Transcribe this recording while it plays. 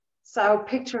So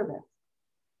picture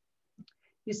this.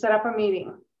 You set up a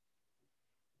meeting.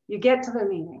 You get to the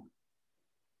meeting,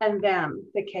 and then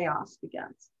the chaos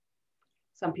begins.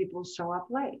 Some people show up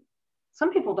late.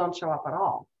 Some people don't show up at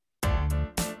all.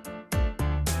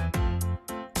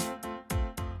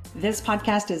 This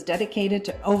podcast is dedicated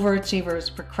to overachievers,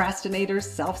 procrastinators,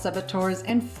 self-saboteurs,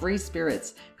 and free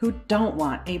spirits who don't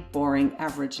want a boring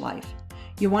average life.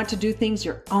 You want to do things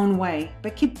your own way,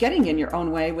 but keep getting in your own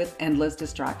way with endless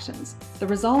distractions. The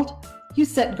result? You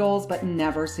set goals but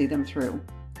never see them through.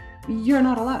 You're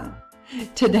not alone.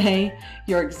 Today,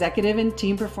 your executive and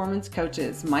team performance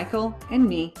coaches, Michael and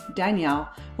me,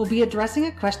 Danielle, will be addressing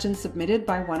a question submitted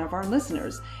by one of our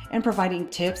listeners and providing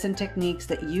tips and techniques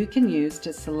that you can use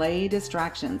to slay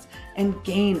distractions and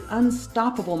gain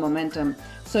unstoppable momentum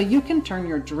so you can turn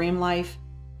your dream life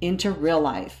into real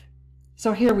life.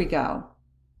 So here we go.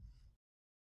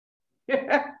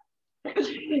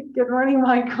 Good morning,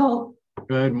 Michael.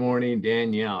 Good morning,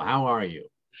 Danielle. How are you?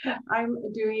 I'm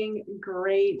doing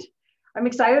great. I'm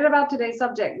excited about today's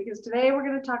subject because today we're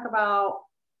going to talk about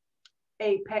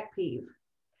a pet peeve.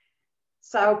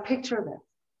 So picture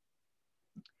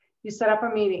this. You set up a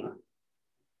meeting.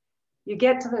 You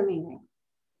get to the meeting,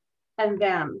 and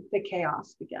then the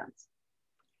chaos begins.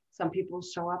 Some people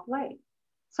show up late.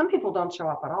 Some people don't show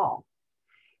up at all.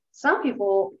 Some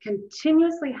people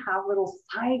continuously have little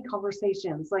side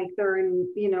conversations like they're in,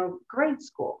 grade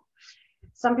school.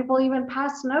 Some people even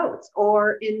pass notes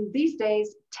or in these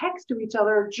days text to each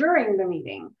other during the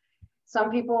meeting.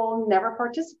 Some people never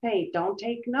participate, don't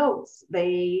take notes.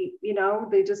 They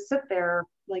just sit there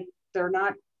like they're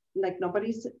not, like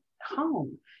nobody's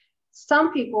home.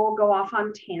 Some people go off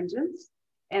on tangents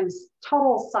and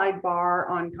total sidebar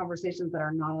on conversations that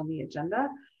are not on the agenda.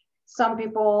 Some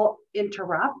people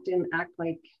interrupt and act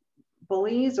like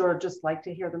bullies or just like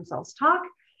to hear themselves talk.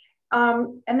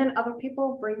 And then other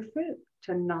people bring food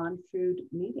to non-food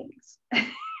meetings.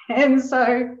 And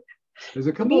so there's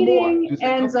a couple meeting more.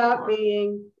 ends up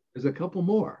being. There's a couple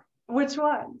more. Which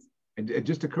ones? It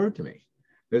just occurred to me.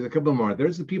 There's a couple more.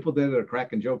 There's the people that are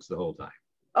cracking jokes the whole time.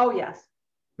 Oh, yes.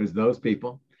 There's those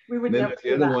people. We would and then never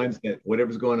there's the other ones that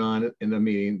whatever's going on in the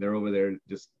meeting, they're over there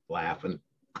just laughing.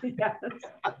 Yes.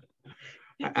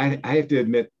 I have to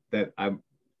admit that I'm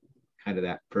kind of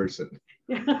that person.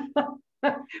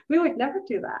 We would never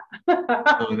do that.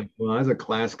 Well, I was a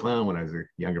class clown when I was a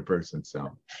younger person,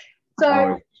 so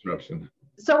always disruption.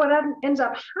 So what ends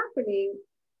up happening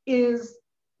is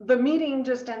the meeting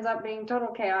just ends up being total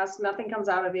chaos. Nothing comes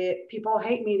out of it. People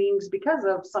hate meetings because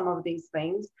of some of these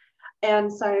things.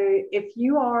 And so if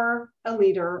you are a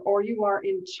leader or you are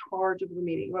in charge of the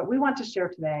meeting, what we want to share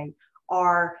today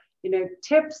are,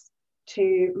 tips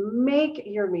to make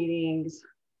your meetings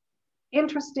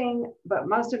interesting, but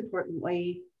most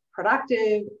importantly,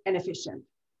 productive and efficient.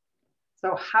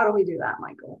 So how do we do that,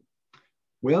 Michael?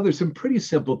 Well, there's some pretty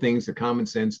simple things, the common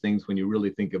sense things. When you really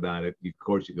think about it, of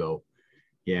course you go,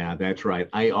 yeah, that's right.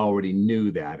 I already knew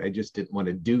that. I just didn't want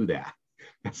to do that.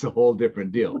 That's a whole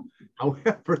different deal.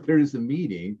 However, there's a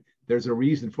meeting. There's a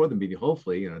reason for the meeting.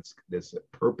 Hopefully, there's a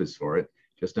purpose for it,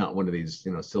 just not one of these,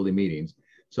 silly meetings.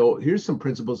 So here's some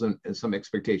principles and some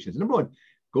expectations. Number one,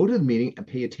 go to the meeting and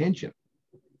pay attention.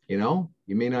 You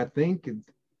may not think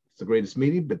it's the greatest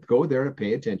meeting, but go there and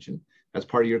pay attention. That's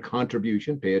part of your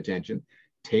contribution. Pay attention.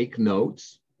 Take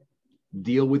notes.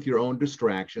 Deal with your own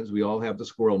distractions. We all have the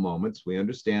squirrel moments. We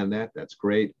understand that. That's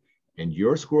great. And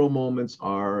your squirrel moments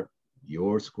are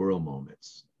your squirrel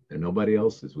moments. They're nobody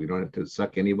else's. We don't have to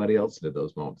suck anybody else into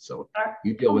those moments. So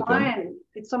you deal with them.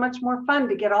 It's so much more fun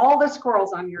to get all the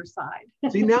squirrels on your side.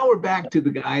 See, now we're back to the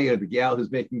guy or the gal who's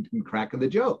cracking the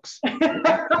jokes. You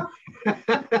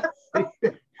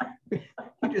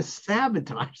just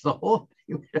sabotage the whole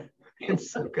thing.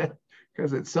 It's so good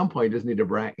because at some point you just need to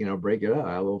break it up.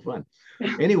 Have a little fun.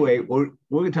 Anyway,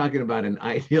 we're talking about an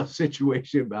ideal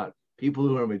situation about people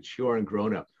who are mature and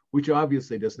grown up, which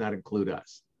obviously does not include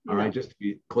us. All right, just to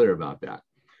be clear about that.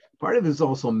 Part of it is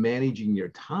also managing your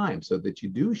time so that you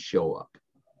do show up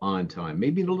on time,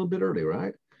 maybe a little bit early,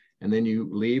 right? And then you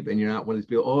leave and you're not one of these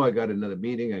people, oh, I got another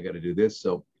meeting, I got to do this.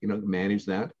 So, manage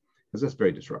that because that's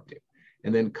very disruptive.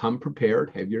 And then come prepared,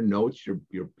 have your notes,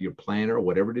 your planner,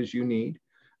 whatever it is you need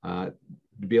to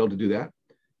be able to do that.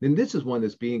 Then this is one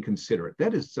that's being considerate.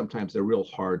 That is sometimes a real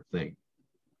hard thing.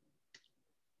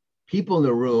 People in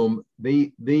the room,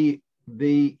 they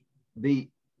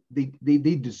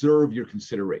deserve your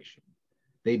consideration.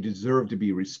 They deserve to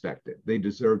be respected. They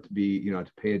deserve to be,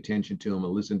 to pay attention to them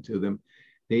and listen to them.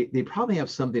 They probably have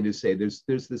something to say. There's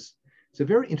this, it's a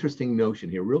very interesting notion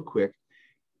here, real quick.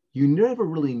 you never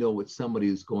really know what somebody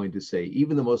is going to say.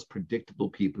 Even the most predictable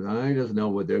people, I just know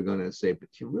what they're going to say, but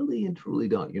you really and truly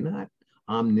don't. You're not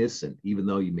omniscient, even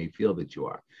though you may feel that you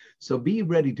are. So be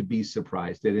ready to be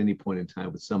surprised at any point in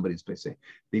time with somebody's saying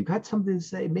they've got something to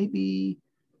say. Maybe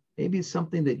it's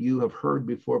something that you have heard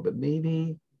before, but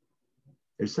maybe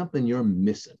there's something you're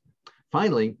missing.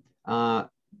 Finally,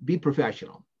 be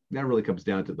professional. That really comes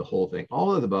down to the whole thing.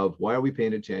 All of the above. Why are we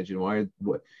paying attention? What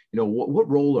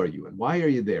role are you in? Why are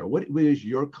you there? What is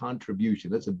your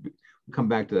contribution? We'll come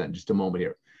back to that in just a moment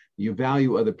here. You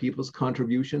value other people's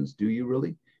contributions. Do you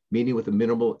really? Meaning with the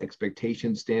minimal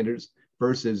expectation standards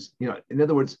versus, in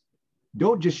other words,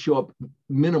 don't just show up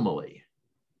minimally.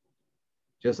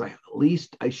 Just like, at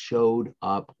least I showed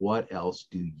up. What else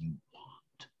do you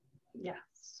want? Yes.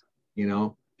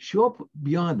 Show up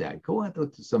beyond that. Go out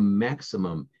to some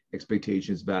maximum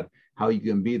expectations about how you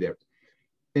can be there.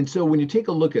 And so when you take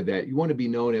a look at that, you want to be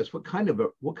known as what kind of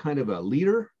a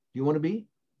leader do you want to be?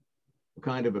 What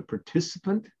kind of a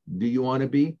participant do you want to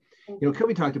be?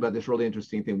 Covey talked about this really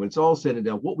interesting thing. When it's all said and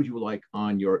done, what would you like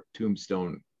on your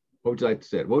tombstone? What would you like to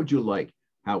say? What would you like?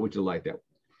 How would you like that?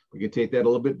 We could take that a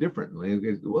little bit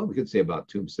differently. Well, we could say about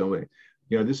tombstone,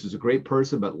 this is a great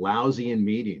person, but lousy in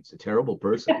meetings, a terrible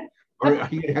person. Or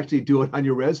you can actually do it on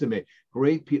your resume.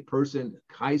 Great person,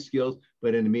 high skills,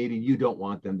 but in a meeting, you don't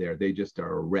want them there. They just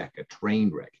are a wreck, a train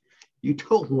wreck. You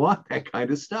don't want that kind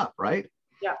of stuff, right?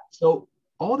 Yeah. So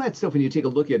all that stuff, when you take a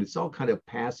look at it, it's all kind of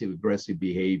passive aggressive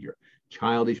behavior,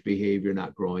 childish behavior,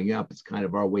 not growing up. It's kind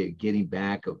of our way of getting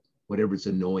back of whatever's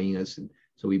annoying us. And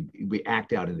so we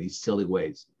act out in these silly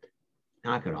ways.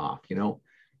 Knock it off,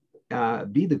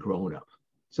 be the grown up.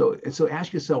 So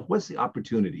ask yourself, what's the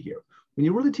opportunity here? When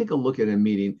you really take a look at a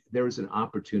meeting, there is an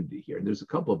opportunity here. And there's a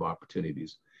couple of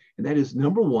opportunities. And that is,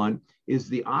 number one, is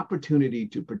the opportunity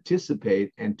to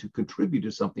participate and to contribute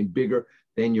to something bigger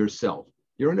than yourself.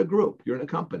 You're in a group, you're in a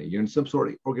company, you're in some sort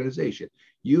of organization.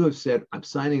 You have said, I'm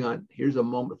signing on. Here's a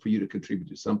moment for you to contribute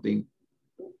to something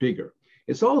bigger.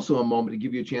 It's also a moment to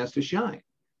give you a chance to shine.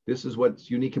 This is what's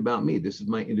unique about me. This is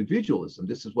my individualism.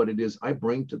 This is what it is I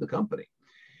bring to the company.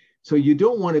 So you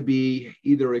don't want to be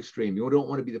either extreme. You don't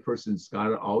want to be the person that's got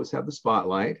to always have the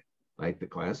spotlight, like the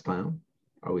class clown.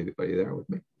 Are you there with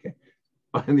me? Okay.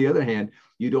 On the other hand,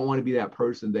 you don't want to be that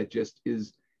person that just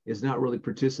is not really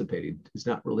participating. It's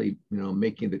not really,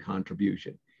 making the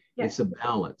contribution. Yes. It's a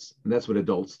balance, and that's what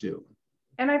adults do.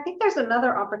 And I think there's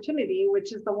another opportunity,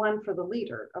 which is the one for the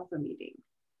leader of the meeting,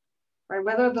 right?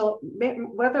 Whether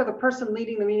the person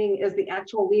leading the meeting is the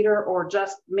actual leader or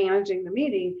just managing the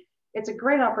meeting, it's a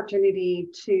great opportunity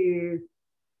to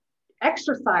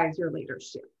exercise your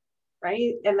leadership,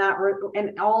 right?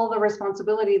 And all the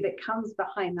responsibility that comes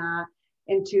behind that,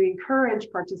 and to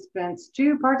encourage participants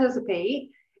to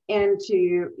participate and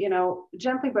to,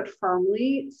 gently but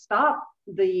firmly stop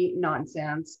the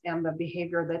nonsense and the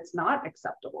behavior that's not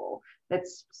acceptable,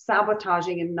 that's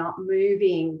sabotaging and not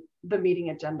moving the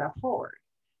meeting agenda forward.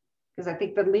 Because I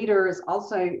think the leader is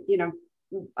also,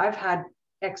 I've had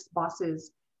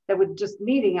ex-bosses that would just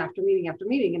meeting after meeting after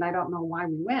meeting. And I don't know why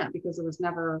we went, because there was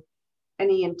never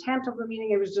any intent of the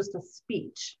meeting. It was just a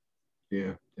speech.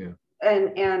 Yeah.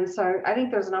 And so I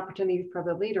think there's an opportunity for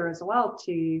the leader as well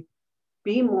to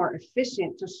be more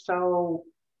efficient, to show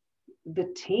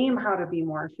the team how to be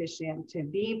more efficient, to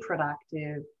be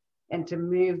productive, and to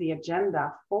move the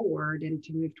agenda forward and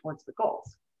to move towards the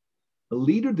goals. A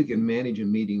leader that can manage a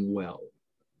meeting well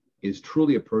is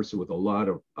truly a person with a lot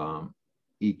of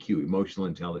EQ, emotional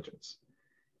intelligence.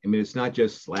 I mean, it's not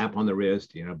just slap on the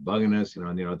wrist, bugging us,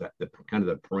 the kind of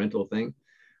the parental thing.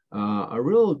 A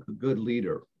real good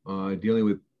leader dealing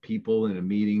with people in a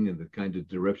meeting and the kind of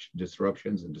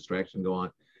disruptions and distractions go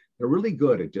on. They're really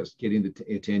good at just getting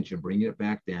the attention, bringing it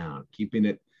back down, keeping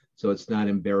it so it's not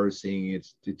embarrassing.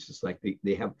 It's just like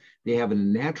they have a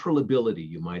natural ability,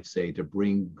 you might say, to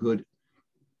bring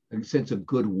a sense of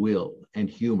goodwill and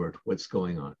humor to what's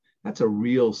going on. That's a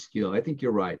real skill. I think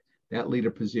you're right. That leader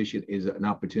position is an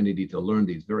opportunity to learn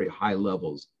these very high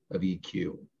levels of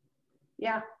EQ.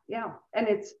 Yeah. And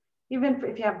it's, even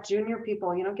if you have junior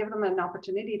people, give them an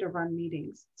opportunity to run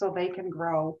meetings so they can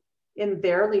grow in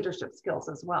their leadership skills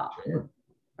as well. Sure.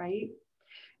 Right.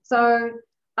 So,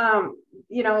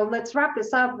 let's wrap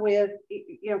this up with,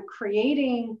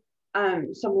 creating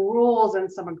some rules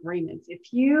and some agreements.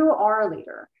 If you are a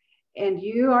leader and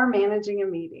you are managing a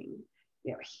meeting,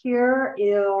 here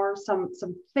are some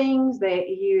things that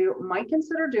you might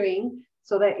consider doing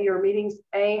so that your meetings,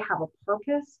 A, have a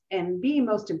purpose, and B,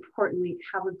 most importantly,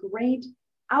 have a great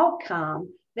outcome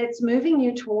that's moving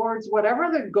you towards whatever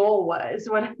the goal was,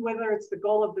 whether it's the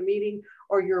goal of the meeting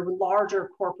or your larger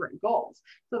corporate goals.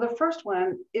 So the first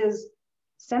one is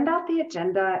send out the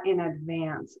agenda in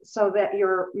advance so that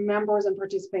your members and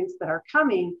participants that are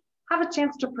coming have a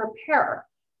chance to prepare.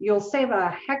 You'll save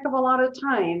a heck of a lot of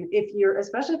time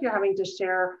especially if you're having to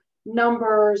share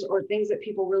numbers or things that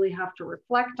people really have to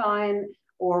reflect on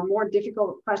or more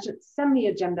difficult questions. Send the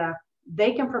agenda.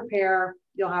 They can prepare.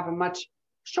 You'll have a much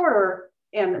shorter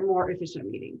and more efficient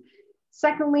meeting.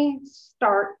 Secondly,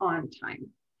 start on time.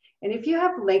 And if you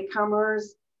have latecomers,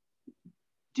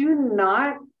 do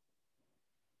not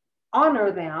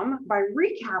honor them by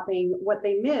recapping what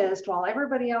they missed while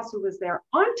everybody else who was there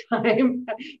on time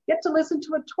get to listen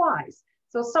to it twice.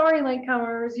 So sorry,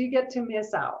 latecomers, you get to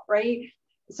miss out, right?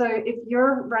 So if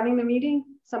you're running the meeting,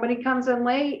 somebody comes in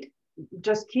late,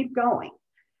 just keep going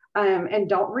and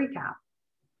don't recap.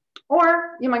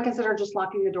 Or you might consider just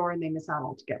locking the door and they miss out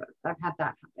altogether. I've had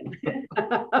that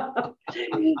happen.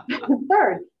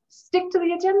 Third, stick to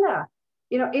the agenda.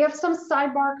 If some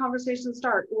sidebar conversations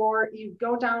start, or you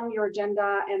go down your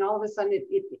agenda and all of a sudden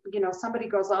somebody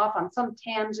goes off on some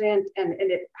tangent and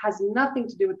it has nothing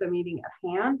to do with the meeting at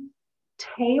hand,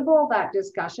 table that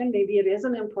discussion. Maybe it is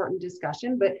an important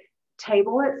discussion, but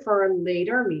table it for a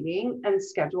later meeting and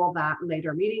schedule that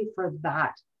later meeting for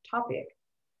that topic.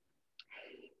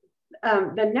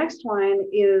 The next one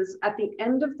is at the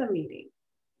end of the meeting,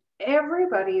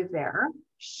 everybody there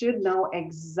should know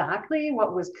exactly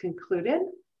what was concluded.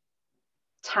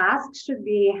 Tasks should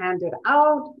be handed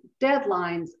out,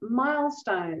 deadlines,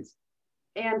 milestones,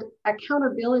 and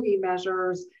accountability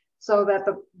measures so that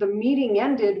the meeting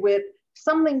ended with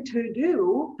something to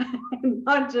do,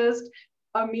 not just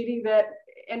a meeting that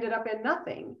ended up in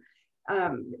nothing.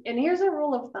 And here's a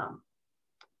rule of thumb.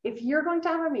 If you're going to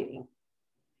have a meeting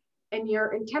and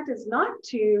your intent is not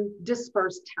to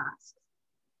disperse tasks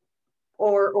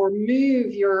or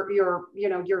move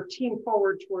your team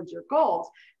forward towards your goals,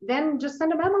 then just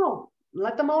send a memo.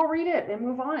 Let them all read it and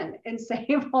move on and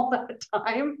save all that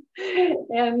time.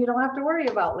 And you don't have to worry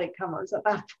about latecomers at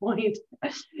that point.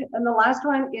 And the last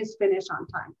one is finish on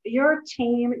time. Your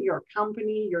team, your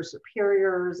company, your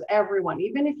superiors, everyone,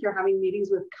 even if you're having meetings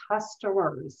with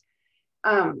customers,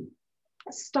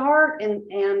 start and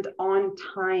end on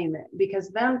time, because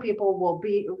then people will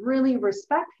be really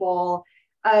respectful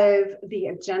of the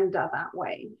agenda that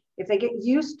way. If they get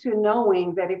used to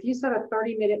knowing that if you set a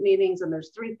 30-minute meetings and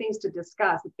there's 3 things to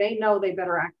discuss, they know they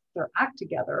better act their act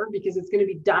together because it's going to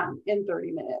be done in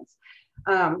 30 minutes.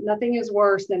 Nothing is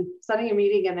worse than setting a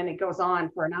meeting and then it goes on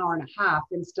for an hour and a half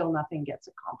and still nothing gets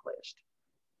accomplished.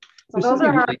 So those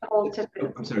are our couple tips.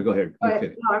 I'm sorry, go ahead. No,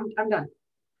 I'm done.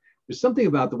 There's something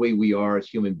about the way we are as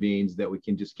human beings that we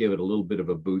can just give it a little bit of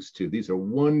a boost to. These are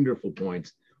wonderful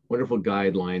points, wonderful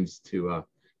guidelines to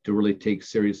really take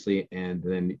seriously and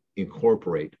then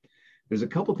incorporate. There's a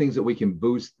couple things that we can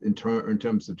boost in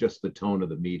terms of just the tone of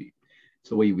the meeting. It's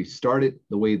the way we start it,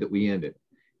 the way that we end it.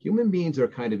 Human beings are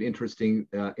kind of interested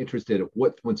at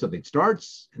when something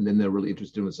starts, and then they're really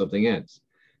interested when something ends.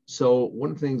 So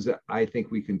one of the things that I think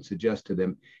we can suggest to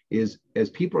them is, as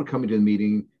people are coming to the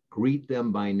meeting, greet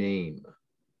them by name.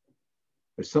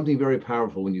 There's something very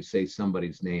powerful when you say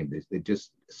somebody's name. They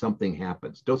just, something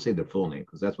happens. Don't say their full name,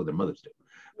 because that's what their mothers do.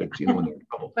 But when they're in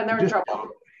trouble. When they're in trouble.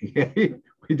 Yeah,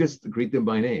 we just greet them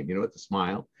by name. It's a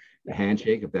smile, a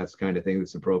handshake, if that's the kind of thing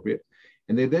that's appropriate.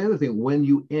 And then the other thing, when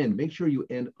you end, make sure you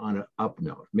end on an up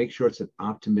note. Make sure it's an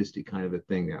optimistic kind of a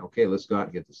thing. Now, okay, let's go out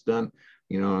and get this done.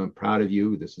 I'm proud of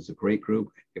you. This is a great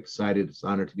group. Excited. It's an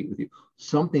honor to be with you.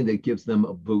 Something that gives them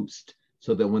a boost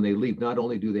so that when they leave, not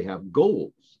only do they have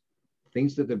goals,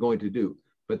 things that they're going to do,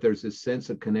 but there's this sense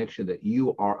of connection that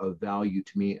you are of value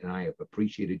to me and I have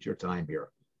appreciated your time here.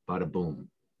 Bada boom.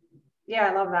 Yeah,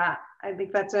 I love that. I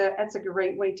think that's a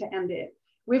great way to end it.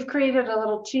 We've created a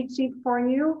little cheat sheet for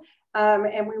you,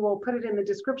 and we will put it in the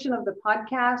description of the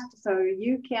podcast so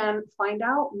you can find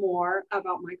out more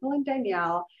about Michael and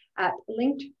Danielle at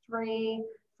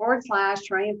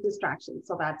Linktree/Triumph Distractions.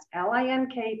 So that's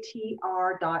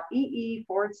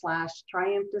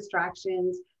linktr.ee/Triumph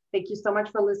Distractions. Thank you so much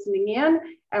for listening in,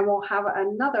 and we'll have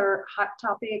another Hot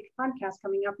Topic podcast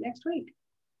coming up next week.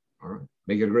 All right.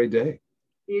 Make it a great day.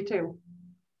 You too.